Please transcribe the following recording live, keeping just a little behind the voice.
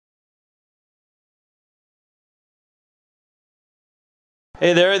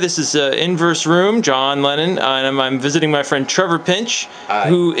Hey there, this is Inverse Room, John Lennon, and I'm visiting my friend Trevor Pinch,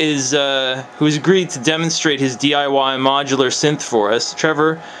 who has agreed to demonstrate his DIY modular synth for us.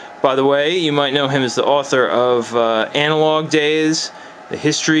 Trevor, by the way, you might know him as the author of Analog Days, The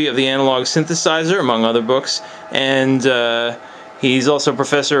History of the Analog Synthesizer, among other books, and he's also a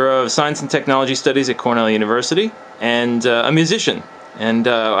professor of Science and Technology Studies at Cornell University, and a musician. And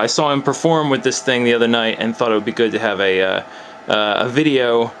I saw him perform with this thing the other night and thought it would be good to have a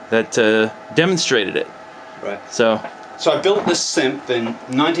video that demonstrated it. Right. So I built this synth in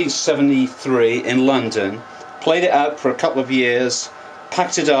 1973 in London, played it out for a couple of years,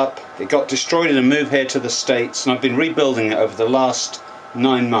 packed it up, it got destroyed in a move here to the States, and I've been rebuilding it over the last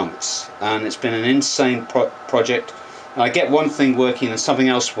 9 months, and it's been an insane project. I get one thing working and something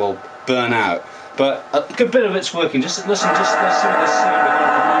else will burn out, but a good bit of it's working. Just listen to this sound we've got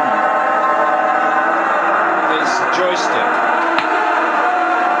at the moment. It's a Joystick.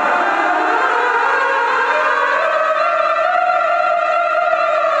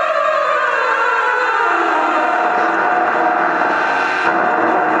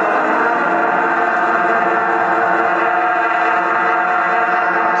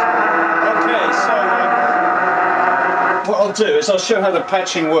 What I'll do is I'll show how the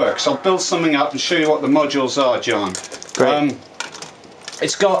patching works. I'll build something up and show you what the modules are, John. great.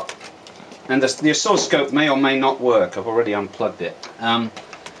 It's got, and the oscilloscope may or may not work. I've already unplugged it.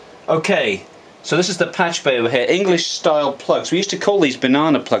 Okay, so this is the patch bay over here. English style plugs. We used to call these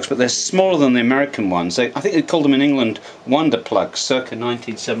banana plugs, but they're smaller than the American ones. I think they called them in England Wonder plugs, circa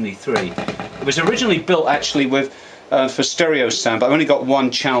 1973. It was originally built actually with for stereo sound, but I've only got one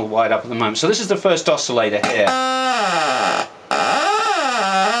channel wide up at the moment. So this is the first oscillator here.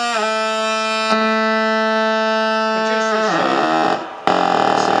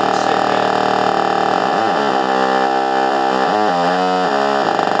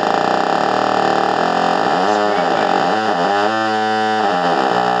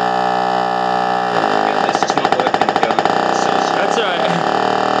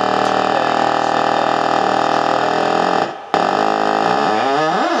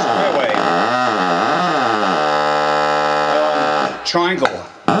 Triangle.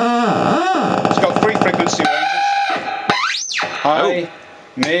 It's got 3 frequency ranges: high,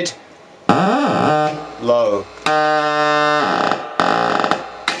 mid, low.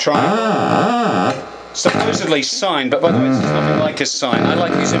 Triangle. Supposedly sine, but by the way, this is nothing like a sine. I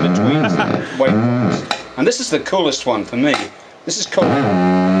like these in-between waveforms. And this is the coolest one for me. This is called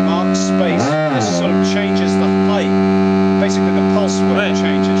mark space. This sort of changes the height. Basically, the pulse width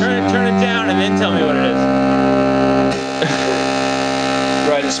changes. Turn it down and then tell me what it is.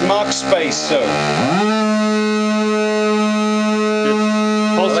 Right, it's mark space, so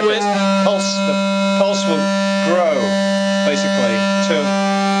Pulse width? The pulse will grow, basically, to...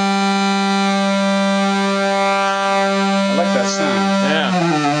 I like that sound.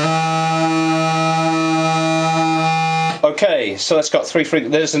 Yeah. Okay, so that's got 3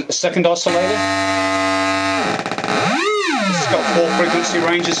 frequencies. There's a second oscillator. It's got 4 frequency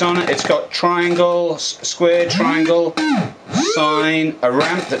ranges on it. It's got triangle, square, triangle, sine, a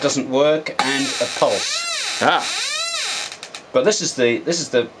ramp that doesn't work, and a pulse. But this is the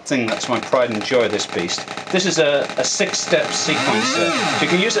thing that's my pride and joy of this beast. This is a 6-step sequencer. So you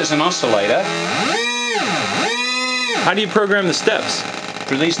can use it as an oscillator. How do you program the steps?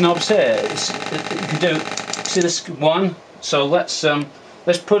 Through these knobs here. You can do. See this one? So let's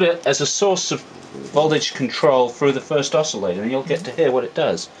put it as a source of voltage control through the first oscillator, and you'll get to hear what it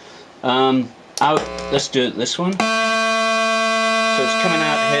does. Let's do it this one. So it's coming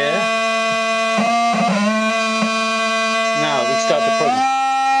out here. Now we start the program.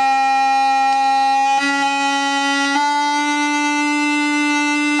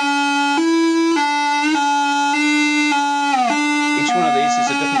 Each one of these is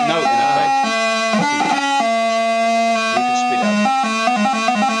a different note in effect. You can speed up.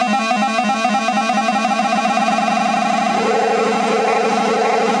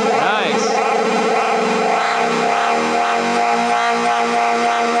 Nice.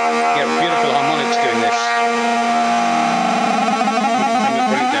 You get beautiful harmonics doing this.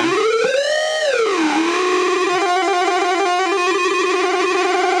 Bring it down.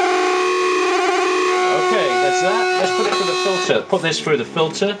 Okay, that's that. Let's put it through the filter. Put this through the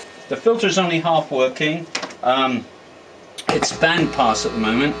filter. The filter is only half working. It's bandpass at the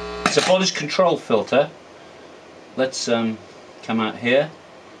moment. It's a voltage control filter. Let's come out here.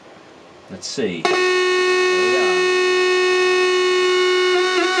 Let's see. There we are.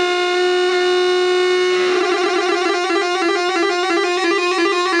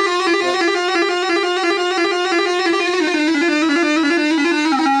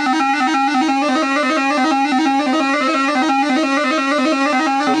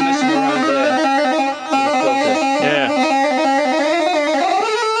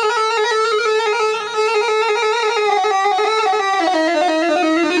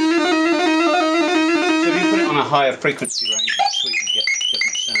 higher frequency range, so we can get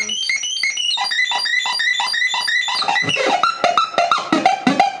different sounds.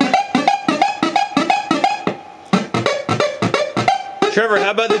 Trevor,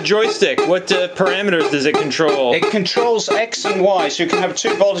 how about the joystick? What parameters does it control? It controls X and Y, so you can have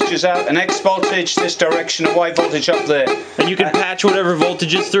 2 voltages out, an X voltage this direction, a Y voltage up there. And you can patch whatever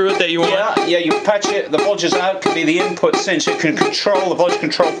voltages through it that you want? Yeah, you patch it, the voltages out can be the inputs in, so you can control the voltage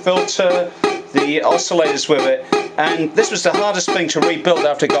control filter, the oscillators with it. And this was the hardest thing to rebuild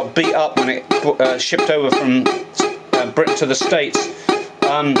after it got beat up when it shipped over from Britain to the States.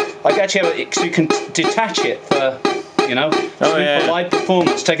 I actually have it, so you can detach it for, you know, for live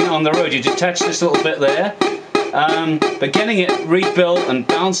performance, taking it on the road. You detach this little bit there, but getting it rebuilt and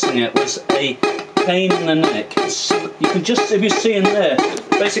bouncing it was a pain in the neck. You can just, if you see in there,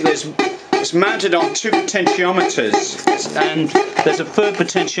 basically it's mounted on 2 potentiometers, and there's a third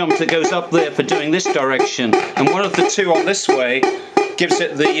potentiometer that goes up there for doing this direction, and one of the 2 on this way gives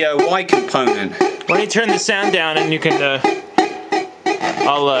it the Y component. Why don't you turn the sound down and you can,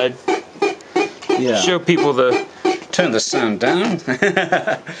 I'll show people the... Turn the sound down.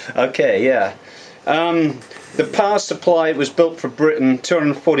 Okay, yeah. The power supply was built for Britain,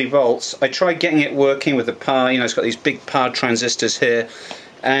 240 volts. I tried getting it working with the power, you know, it's got these big power transistors here.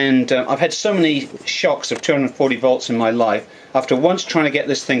 And I've had so many shocks of 240 volts in my life. After once trying to get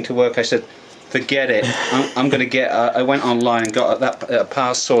this thing to work, I said, forget it. I'm going to get, I went online and got that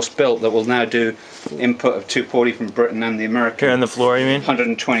power source built that will now do input of 240 from Britain and the American. Here on the floor, you mean?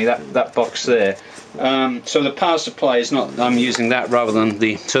 120, that box there. So the power supply is not, I'm using that rather than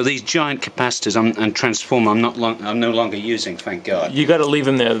the, so these giant capacitors and transformer I'm no longer using, thank God. You got to leave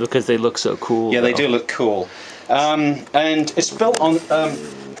them there because they look so cool. Yeah, they do look cool. And it's built on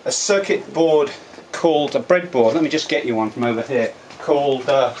a circuit board called, a breadboard, let me just get you one from over here, called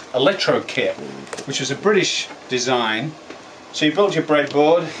Electro Kit, which was a British design. So you build your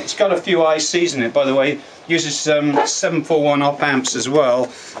breadboard, it's got a few ICs in it, by the way, uses 741 op amps as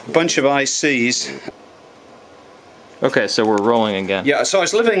well, a bunch of ICs. Okay, so we're rolling again. Yeah, so I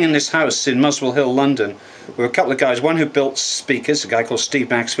was living in this house in Muswell Hill, London, with a couple of guys, one who built speakers, a guy called Steve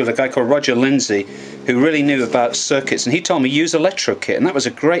Maxfield, a guy called Roger Lindsay, who really knew about circuits, and he told me use Electro Kit, and that was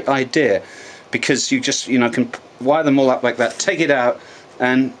a great idea, because you just, you know, can wire them all up like that, take it out,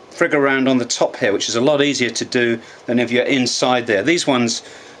 and frig around on the top here, which is a lot easier to do than if you're inside there. These ones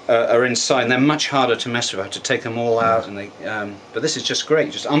are inside, and they're much harder to mess with. I have to take them all out, and they, but this is just great.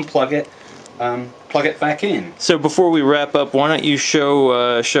 You just unplug it, plug it back in. So before we wrap up, why don't you show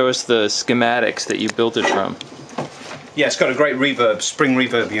us the schematics that you built it from? Yeah, it's got a great reverb, spring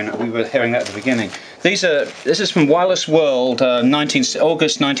reverb unit. We were hearing that at the beginning. This is from Wireless World, August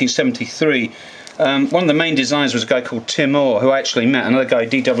 1973. One of the main designers was a guy called Tim Orr, who I actually met, another guy,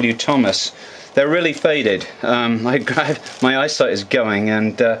 D.W. Thomas. They're really faded. My eyesight is going,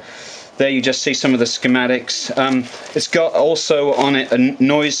 and there you just see some of the schematics. It's got also on it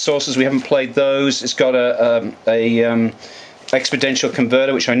noise sources. We haven't played those. It's got a exponential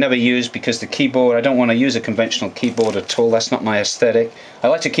converter, which I never use because the keyboard, I don't want to use a conventional keyboard at all. That's not my aesthetic. I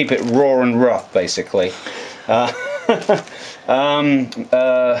like to keep it raw and rough, basically.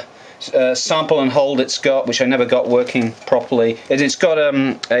 Sample and hold it's got, which I never got working properly. It's got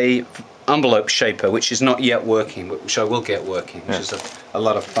a envelope shaper, which is not yet working, but which I will get working, which is a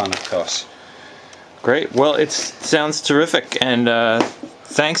lot of fun, of course. Great. Well, it sounds terrific, and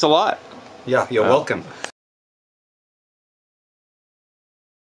thanks a lot. Yeah, you're welcome.